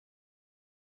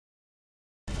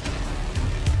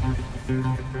Welcome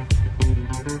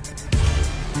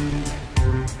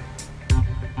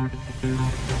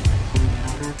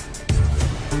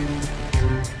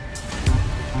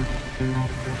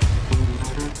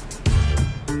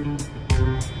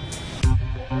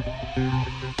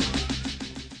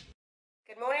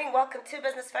to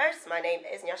Business First. My name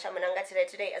is Nyasha Munangatire.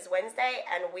 Today is Wednesday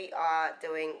and we are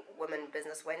doing Women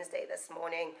Business Wednesday this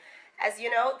morning. As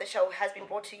you know, the show has been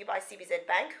brought to you by CBZ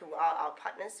Bank, who are our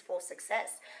partners for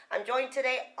success. I'm joined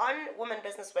today on Women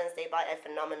Business Wednesday by a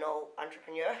phenomenal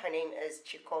entrepreneur. Her name is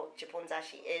Chiko Chipunza.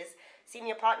 She is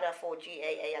Senior Partner for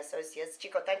GAA Associates.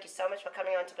 Chiko, thank you so much for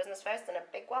coming on to Business First and a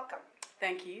big welcome.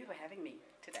 Thank you for having me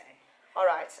today. All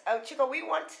right. Chiko, we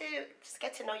want to just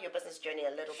get to know your business journey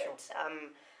a little bit.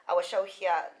 Our show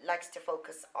here likes to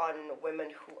focus on women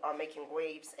who are making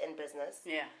waves in business.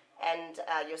 Yeah. And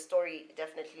your story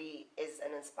definitely is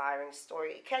an inspiring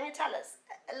story. Can you tell us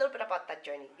a little bit about that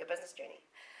journey, your business journey?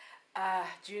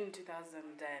 June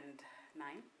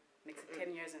 2009, makes it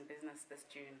 10 years in business this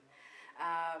June.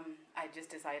 I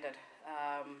just decided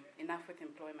enough with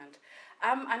employment.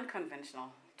 I'm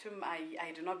unconventional.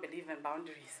 I do not believe in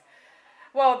boundaries.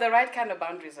 Well, the right kind of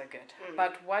boundaries are good,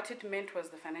 but what it meant was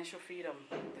the financial freedom,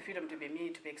 the freedom to be me,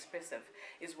 to be expressive,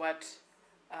 is what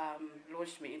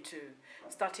launched me into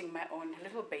starting my own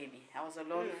little baby. I was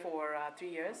alone for 3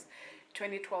 years.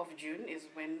 2012 June is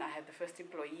when I had the first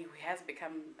employee who has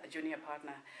become a junior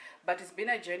partner. But it's been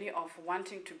a journey of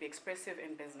wanting to be expressive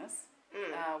in business,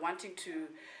 wanting to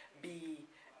be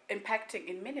impacting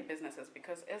in many businesses,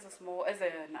 because as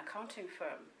an accounting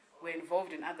firm, we're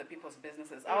involved in other people's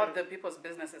businesses. Other people's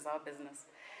business is our business.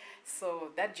 So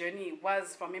that journey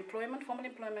was from formal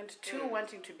employment, to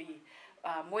wanting to be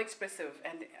more expressive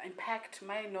and impact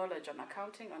my knowledge on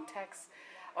accounting, on tax,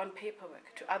 on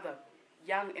paperwork to other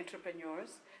young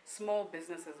entrepreneurs, small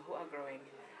businesses who are growing.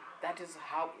 That is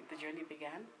how the journey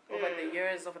began. Over the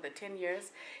years, over the 10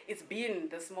 years, it's been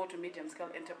the small to medium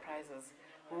scale enterprises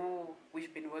who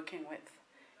we've been working with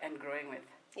and growing with.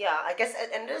 Yeah, I guess,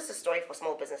 and there's a story for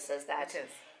small businesses that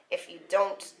if you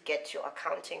don't get your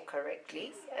accounting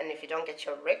correctly, and if you don't get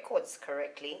your records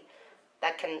correctly,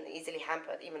 that can easily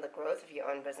hamper even the growth of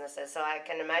your own businesses. So I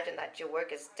can imagine that your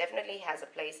work definitely has a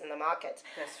place in the market.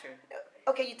 That's true.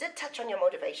 Okay, you did touch on your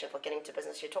motivation for getting to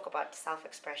business. You talk about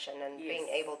self-expression and being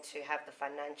able to have the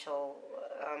financial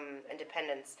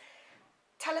independence.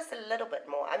 Tell us a little bit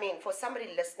more. I mean, for somebody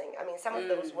listening, I mean, some of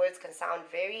those words can sound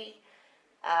very...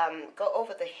 go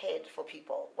over the head for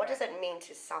people. What does it mean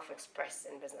to self-express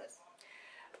in business?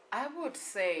 I would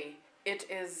say it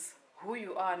is who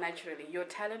you are naturally. Your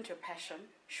talent, your passion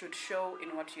should show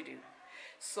in what you do.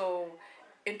 So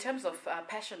in terms of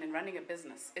passion in running a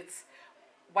business, it's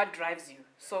what drives you.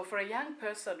 So for a young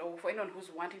person or for anyone who's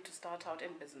wanting to start out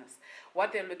in business,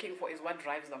 what they're looking for is what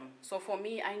drives them. So for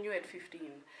me, I knew at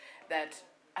 15 that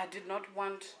I did not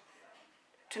want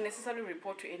to necessarily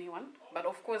report to anyone, but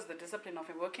of course the discipline of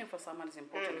working for someone is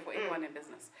important for anyone in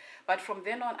business. But from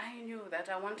then on, I knew that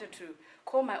I wanted to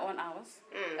call my own hours,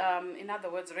 in other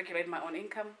words, regulate my own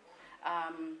income.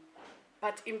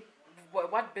 But in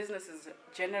what businesses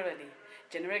generally,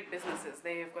 generic businesses,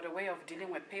 they've got a way of dealing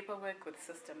with paperwork, with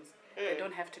systems. They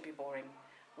don't have to be boring.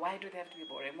 Why do they have to be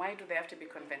boring? Why do they have to be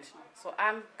conventional? So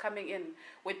I'm coming in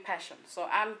with passion. So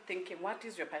I'm thinking, what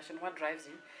is your passion? What drives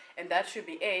you? And that should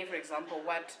be, for example,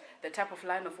 what the type of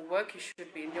line of work you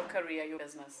should be in your career, your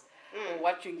business, or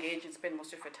what you engage and spend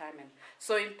most of your time in.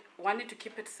 So wanting to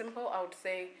keep it simple, I would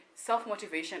say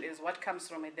self-motivation is what comes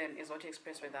from it, then is what you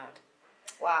express without.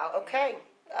 Wow, okay.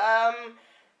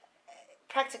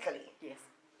 Practically, yes.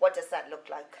 What does that look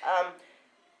like?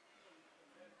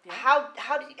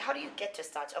 How do you get to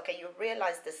start? Okay, you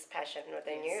realize this passion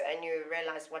within you, and you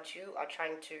realize what you are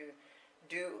trying to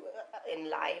do in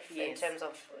life in terms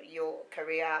of your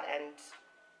career and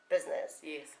business.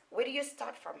 Yes. Where do you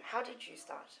start from? How did you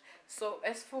start? So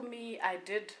as for me,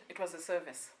 it was a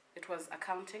service. It was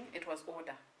accounting. It was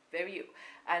order.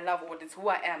 I love order. It's who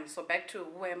I am. So back to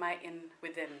who am I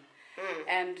within.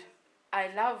 And I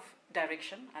love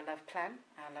direction. I love plan.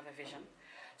 I love a vision.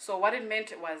 So what it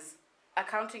meant was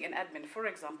accounting and admin, for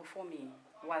example, for me,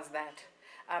 was that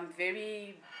I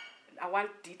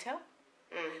want detail.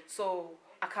 So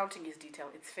accounting is detail,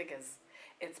 it's figures,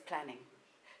 it's planning.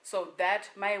 So that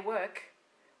my work,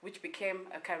 which became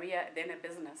a career, then a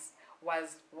business,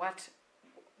 was what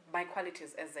my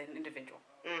qualities as an individual.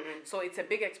 So it's a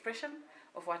big expression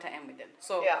of what I am within.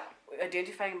 So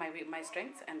identifying my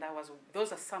strengths, and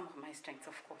those are some of my strengths,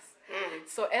 of course.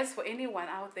 So as for anyone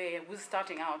out there who's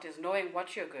starting out, is knowing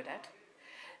what you're good at,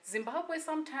 Zimbabwe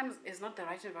sometimes is not the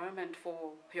right environment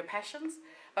for your passions,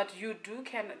 but you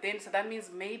so that means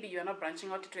maybe you're not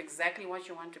branching out to exactly what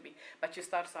you want to be, but you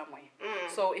start somewhere.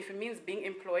 So if it means being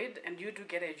employed and you do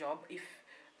get a job, if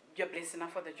you're blessed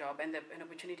enough for the job and an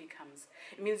opportunity comes,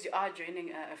 it means you are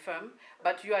joining a firm,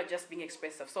 but you are just being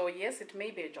expressive. So yes, it may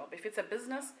be a job. If it's a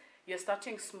business, you're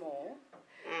starting small,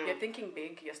 you're thinking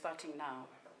big, you're starting now.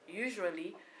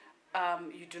 Usually,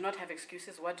 you do not have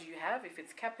excuses. What do you have? If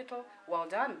it's capital, well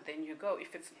done, then you go.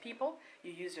 If it's people,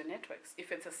 you use your networks.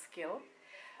 If it's a skill,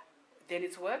 then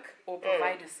it's work or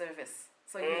provide a service.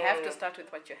 So you have to start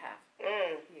with what you have.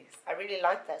 Yes. I really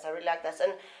like that.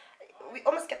 And we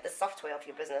almost get the software of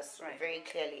your business very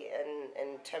clearly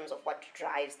in terms of what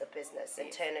drives the business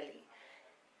internally.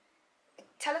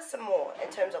 Tell us some more in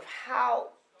terms of how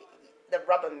the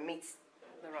rubber meets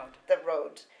the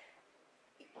road.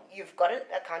 You've got an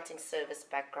accounting service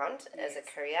background as a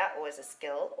career or as a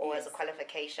skill or as a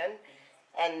qualification,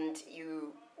 and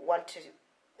you want to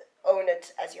own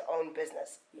it as your own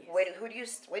business. Where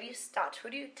do you start? Who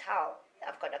do you tell,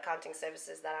 I've got accounting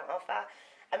services that I offer?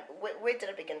 And where did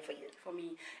it begin for you? For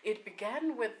me, it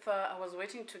began with, I was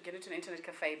waiting to get into an internet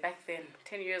cafe back then,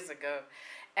 10 years ago.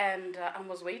 And I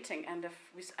was waiting, and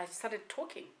I started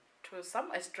talking to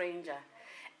a stranger.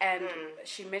 And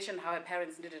she mentioned how her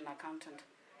parents needed an accountant.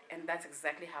 And that's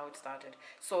exactly how it started.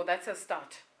 So that's a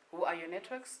start. Who are your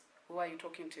networks? Who are you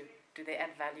talking to? Do they add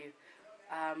value?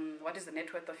 What is the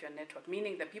net worth of your network?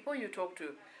 Meaning the people you talk to,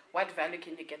 what value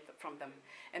can you get from them?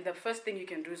 And the first thing you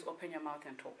can do is open your mouth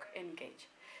and talk, engage.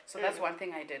 So that's one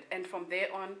thing I did. And from there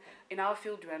on, in our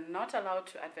field, we are not allowed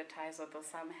to advertise, although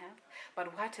some have.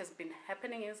 But what has been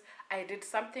happening is I did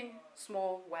something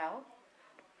small well,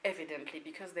 evidently,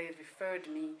 because they referred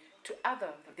me to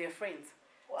their friends.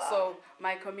 Wow. So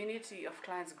my community of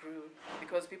clients grew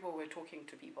because people were talking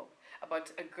to people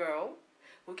about a girl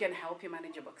who can help you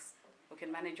manage your books, who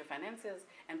can manage your finances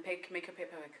and make your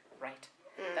paperwork right.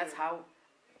 That's how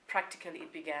practically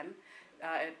it began.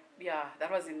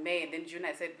 That was in May. And then June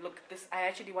I said, look, I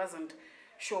actually wasn't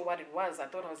sure what it was. I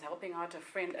thought I was helping out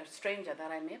a stranger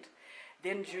that I met.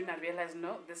 Then June I realized,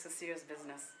 no, this is serious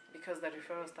business, because the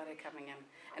referrals started coming in.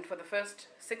 And for the first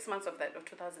 6 months of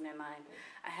 2009,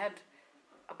 I had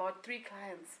about 3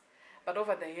 clients. But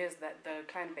over the years, the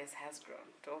client base has grown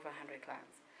to over 100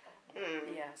 clients.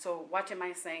 Yeah. So what am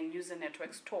I saying? Use the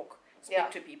networks, talk,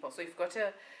 speak to people. So you've got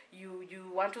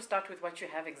you want to start with what you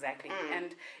have exactly.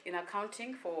 And in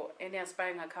accounting, for any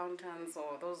aspiring accountants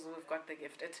or those who have got the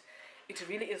gift, it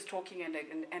really is talking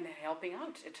and helping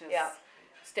out. It is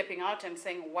stepping out and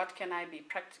saying, what can I be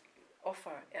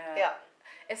offer?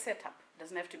 A setup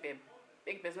doesn't have to be a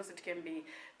big business. It can be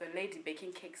the lady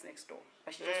baking cakes next door,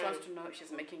 but she just wants to know if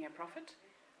she's making a profit.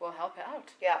 We'll help her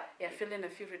out. Fill in a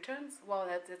few returns. Well,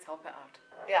 let's help her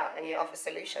out. And you offer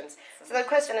solutions. So the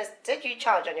question is, did you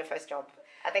charge on your first job?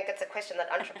 I think it's a question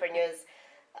that entrepreneurs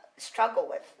struggle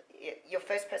with. Your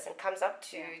first person comes up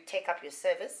to take up your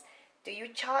service. Do you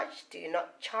charge? Do you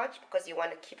not charge because you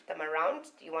want to keep them around?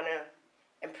 Do you want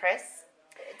to impress?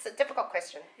 It's a difficult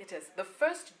question. It is. The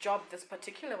first job, this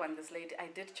particular one, this lady, I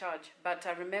did charge. But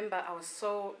I remember I was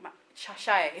so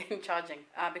shy in charging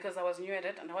because I was new at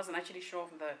it and I wasn't actually sure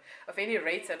of any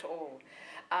rates at all.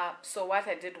 So what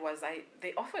I did was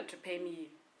they offered to pay me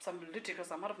some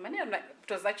ludicrous amount of money. I'm like,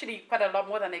 it was actually quite a lot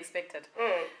more than I expected.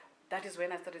 That is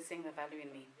when I started seeing the value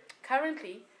in me.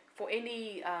 Currently, for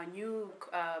any new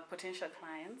potential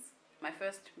clients, my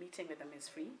first meeting with them is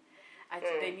free.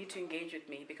 They need to engage with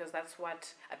me because that's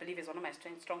what I believe is one of my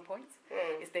strong points.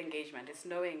 Is the engagement. It's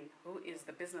knowing who is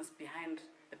the business behind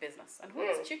the business and who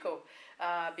is Chiko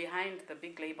behind the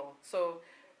big label. So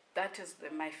that is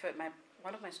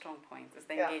one of my strong points is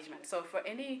the engagement. So for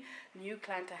any new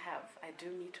client I have, I do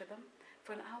meet with them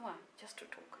for an hour just to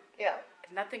talk.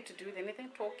 Nothing to do with anything.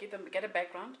 Talk, get a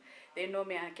background. They know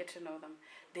me, I get to know them.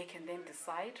 They can then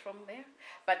decide from there.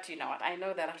 But you know what? I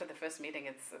know that after the first meeting,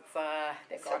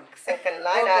 they're gone. Second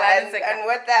line. And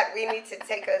with that, we need to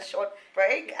take a short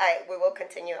break. We will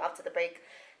continue after the break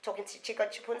talking to Chiko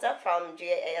Chipunza from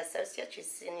GAA Associates.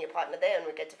 She's senior partner there, and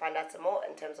we get to find out some more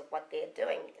in terms of what they're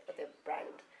doing with their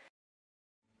brand.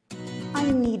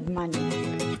 I need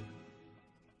money.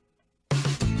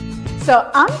 So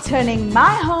I'm turning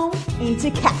my home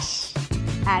into cash.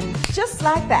 And just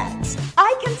like that,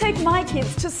 I can take my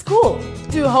kids to school,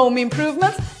 do home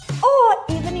improvements,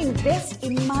 or even invest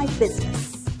in my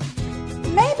business.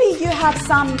 Maybe you have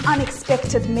some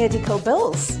unexpected medical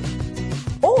bills,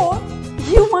 or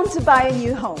you want to buy a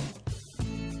new home.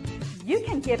 You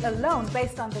can get a loan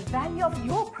based on the value of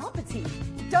your property.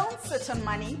 Don't sit on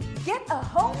money. Get a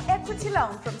home equity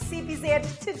loan from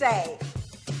CBZ today.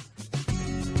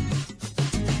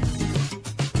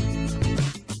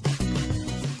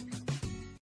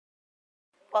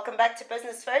 Welcome back to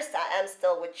Business First. I am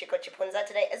still with Chiko Chipunza.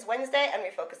 Today is Wednesday and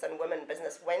we focus on Women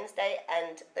Business Wednesday,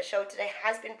 and the show today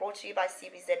has been brought to you by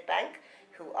CBZ Bank,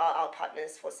 who are our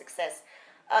partners for success.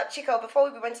 Chiko, before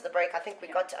we went to the break, I think we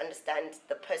got to understand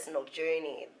the personal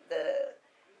journey, the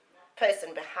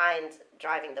person behind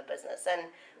driving the business, and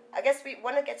I guess we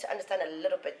want to get to understand a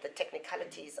little bit the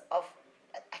technicalities of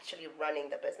actually running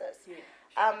the business.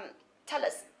 Tell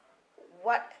us,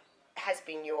 what has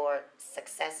been your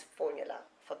success formula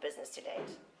for business to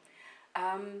date?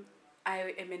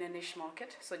 I am in a niche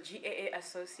market, so GAA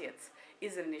Associates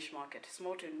is a niche market,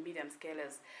 small to medium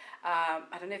scalers. I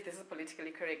don't know if this is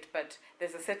politically correct, but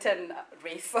there's a certain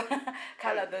race,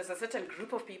 color, there's a certain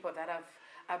group of people that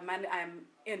I'm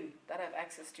in, that I have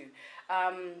access to.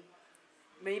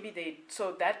 They've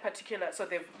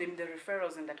been the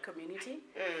referrals in that community,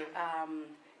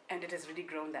 and it has really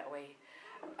grown that way.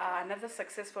 Another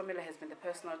success formula has been the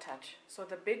personal touch. So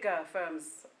the bigger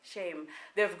firms,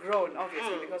 they've grown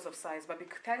obviously because of size, but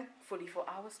thankfully for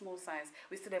our small size,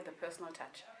 we still have the personal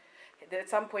touch. At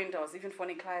some point, I was even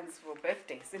phoning clients for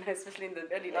birthdays, especially in the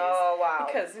early days. Oh, wow.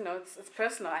 Because, it's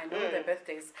personal. I know their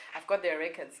birthdays. I've got their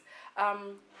records.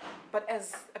 But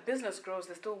as a business grows,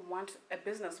 a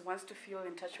business wants to feel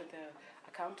in touch with the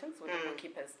accountants, with the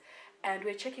bookkeepers. And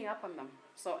we're checking up on them.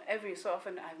 So every so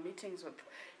often I have meetings with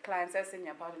clients as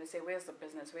senior partner, and they say, where's the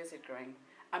business? Where's it growing?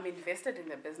 I'm invested in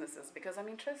their businesses because I'm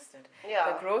interested.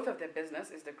 The growth of their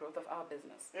business is the growth of our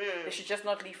business. They should just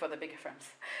not leave for the bigger firms.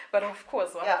 But of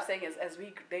course, what I'm saying is, as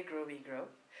they grow, we grow.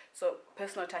 So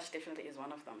personal touch definitely is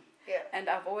one of them. And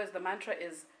the mantra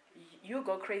is, you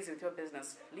go crazy with your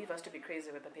business, leave us to be crazy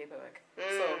with the paperwork.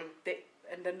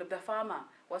 And then the farmer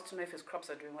wants to know if his crops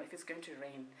are doing well, if it's going to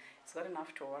rain. It's not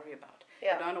enough to worry about.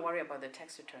 You don't want to worry about the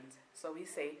tax returns. So we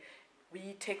say,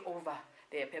 we take over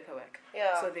their paperwork.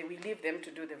 So we leave them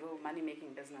to do the real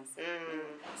money-making business.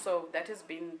 So that has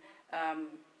been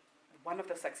one of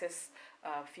the success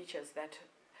features that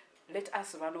let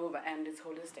us run over, and it's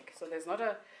holistic. So there's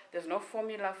no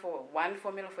one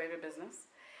formula for every business.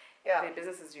 Every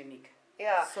business is unique.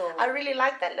 So I really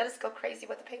like that. Let us go crazy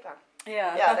with the paper.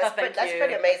 That's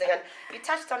pretty amazing. And you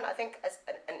touched on, I think,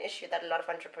 an issue that a lot of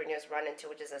entrepreneurs run into,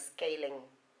 which is a scaling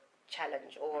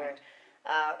challenge or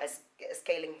a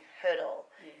scaling hurdle.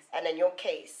 And in your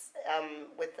case,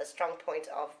 with the strong point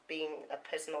of being a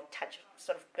personal touch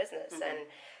sort of business. And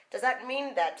does that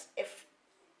mean that if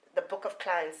the book of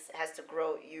clients has to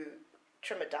grow, you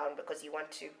trim it down because you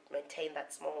want to maintain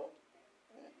that small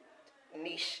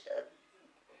niche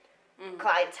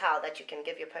clientele that you can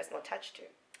give your personal touch to?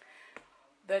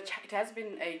 It has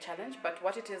been a challenge, but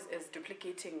what it is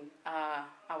duplicating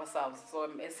ourselves. So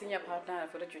I'm a senior partner,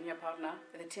 I've got a junior partner,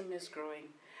 the team is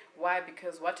growing. Why?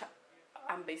 Because what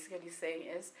I'm basically saying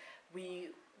is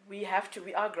we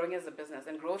are growing as a business,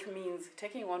 and growth means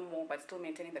taking on more but still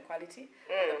maintaining the quality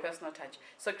of the personal touch.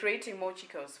 So creating more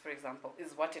Chikos, for example,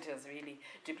 is what it is really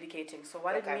duplicating. So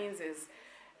what it means is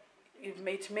it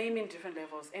may mean different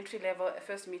levels. Entry level,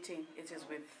 first meeting, it is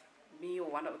with me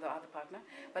or one of the other partner.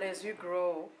 But as you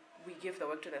grow, we give the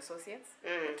work to the associates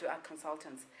and to our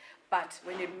consultants. But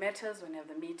when it matters, when we have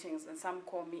the meetings, and some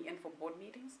call me in for board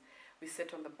meetings, we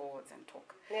sit on the boards and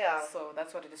talk. So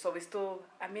that's what it is. So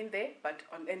I'm in there,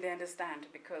 and they understand,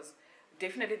 because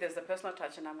definitely there's the personal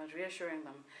touch, and I'm reassuring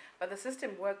them. But the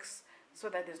system works so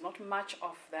that there's not much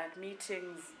of that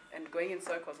meetings and going in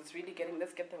circles. It's really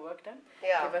let's get the work done.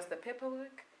 Give us the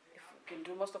paperwork. If we can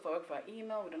do most of our work via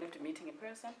email, we don't have to meeting in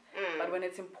person. But when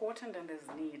it's important and there's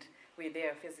need, we're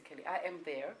there physically. I am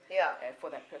there for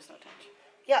that personal touch.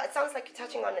 It sounds like you're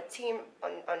touching on a team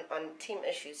on team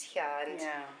issues here, and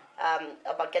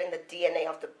about getting the DNA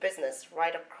of the business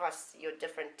right across your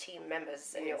different team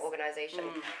members in your organization.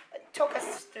 Talk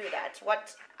us through that.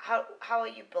 How are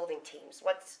you building teams?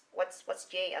 What's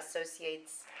GA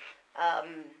Associates'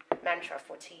 mantra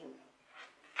for team?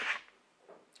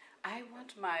 I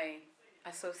want my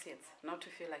associates not to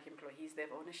feel like employees. They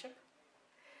have ownership.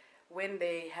 When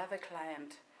they have a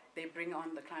client, they bring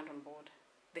on the client on board.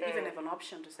 They even have an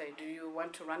option to say, do you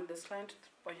want to run this client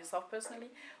for yourself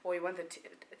personally, or you want the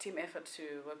team effort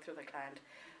to work through the client?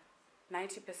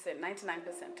 90%,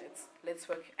 99%, it's let's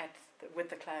work with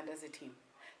the client as a team.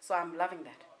 So I'm loving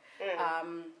that.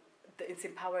 It's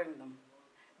empowering them.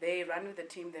 They run with the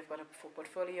team, they've got a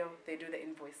portfolio, they do the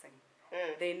invoicing.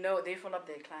 They know, they follow up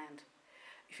their client.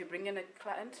 If you bring in a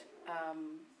client,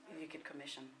 you get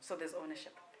commission. So there's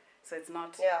ownership. So it's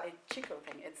not a Chiko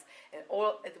thing. It's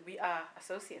we are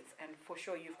associates, and for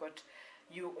sure you want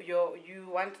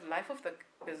the life of the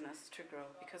business to grow,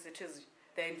 because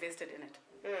they're invested in it.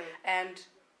 And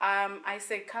I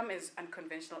say, come as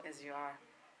unconventional as you are.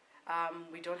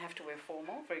 We don't have to wear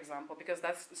formal, for example, because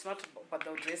it's not about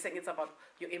the dressing, it's about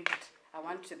your input. I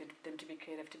want them to be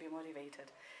creative, to be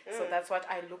motivated. So that's what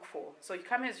I look for. So you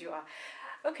come as you are.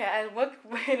 Okay, I work,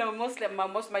 mostly,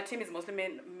 my team is mostly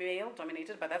male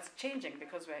dominated, but that's changing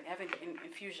because we're having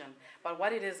infusion. But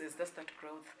what it is just that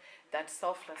growth, that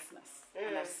selflessness.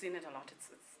 And I've seen it a lot.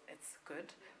 It's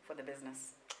good for the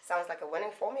business. Sounds like a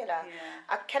winning formula. Yeah.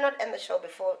 I cannot end the show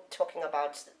before talking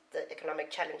about the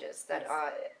economic challenges that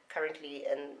are currently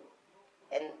in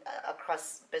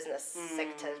across business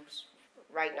sectors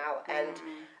right now. And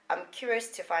I'm curious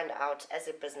to find out, as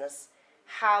a business,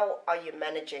 how are you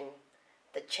managing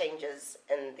the changes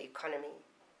in the economy?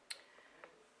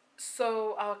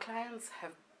 So our clients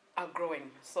are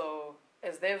growing. So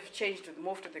as they've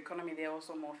moved to the economy, they're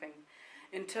also morphing.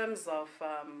 In terms of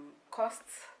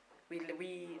costs,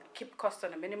 we keep costs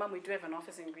on a minimum. We do have an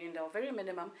office in Greendale, very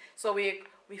minimum. So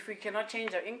if we cannot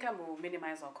change our income, we'll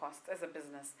minimize our costs as a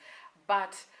business.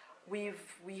 But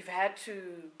we've had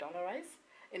to dollarize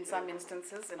in some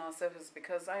instances in our service,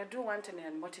 because I do want a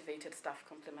motivated staff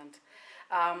complement.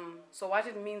 So what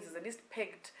it means is at least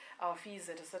pegged our fees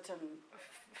at a certain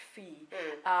fee.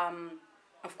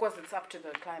 Of course, it's up to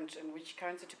the client in which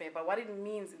currency to pay, but what it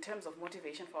means in terms of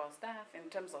motivation for our staff, in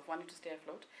terms of wanting to stay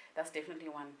afloat, that's definitely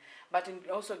one. But in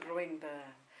also growing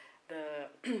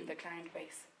the client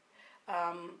base.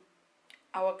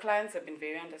 Our clients have been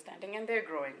very understanding, and they're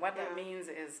growing. What that means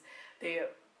is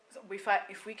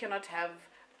if we cannot have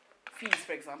fees,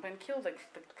 for example, and kill the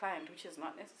client, which is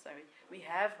not necessary, we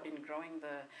have been growing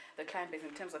the client base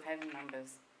in terms of having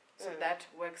numbers. So that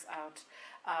works out.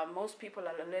 Most people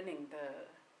are learning the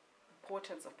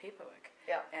importance of paperwork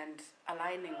and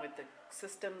aligning with the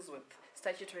systems, with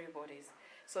statutory bodies.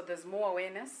 So there's more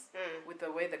awareness with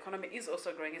the way the economy is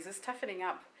also growing. It's toughening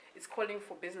up. It's calling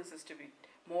for businesses to be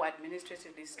more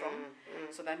administratively strong.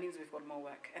 So that means we've got more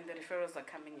work, and the referrals are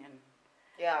coming in.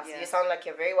 Yeah, so you sound like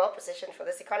you're very well positioned for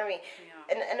this economy.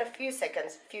 In a few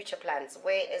seconds, future plans.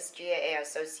 Where is GAA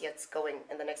Associates going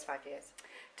in the next 5 years?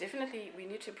 Definitely, we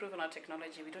need to improve on our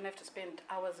technology. We don't have to spend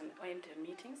hours in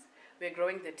meetings. We're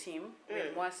growing the team. We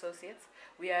have more associates.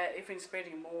 We are even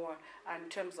spreading more in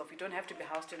terms of, we don't have to be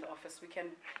housed in the office. We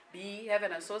can have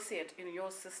an associate in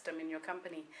your system, in your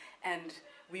company, and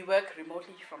we work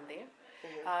remotely from there.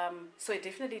 So it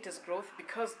is growth,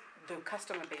 because the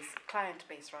customer base, client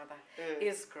base rather,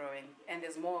 is growing, and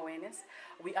there's more awareness.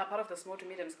 We are part of the Small to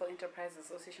Medium Scale Enterprise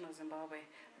Association of Zimbabwe.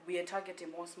 We are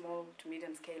targeting more small to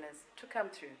medium scalers to come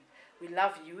through. We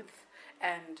love youth,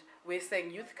 and we're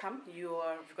saying, youth, come,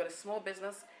 you've got a small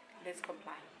business, let's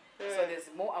comply. So there's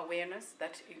more awareness,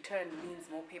 that in turn means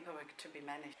more paperwork to be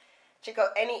managed.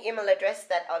 Chiko, any email address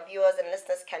that our viewers and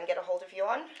listeners can get a hold of you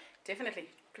on? Definitely.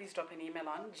 Please drop an email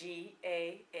on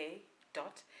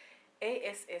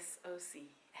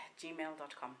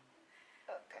gaa.assoc@gmail.com.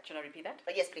 Okay. Should I repeat that?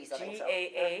 Yes, please. I think so.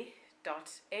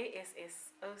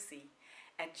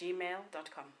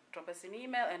 gaa.assoc@gmail.com. Drop us an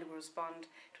email and we'll respond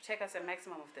to take us a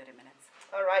maximum of 30 minutes.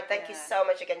 All right. Thank you so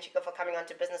much again, Chiko, for coming on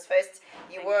to Business First.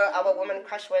 You were our Woman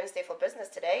Crush Wednesday for Business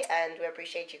today, and we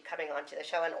appreciate you coming on to the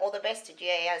show, and all the best to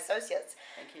GAA Associates.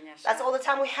 Thank you, Nyasha. That's all the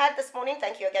time we had this morning.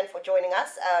 Thank you again for joining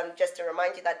us. Just to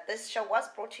remind you that this show was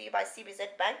brought to you by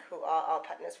CBZ Bank, who are our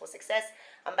partners for success.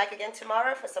 I'm back again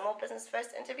tomorrow for some more Business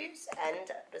First interviews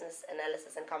and business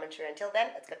analysis and commentary. Until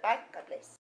then, it's goodbye. God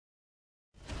bless.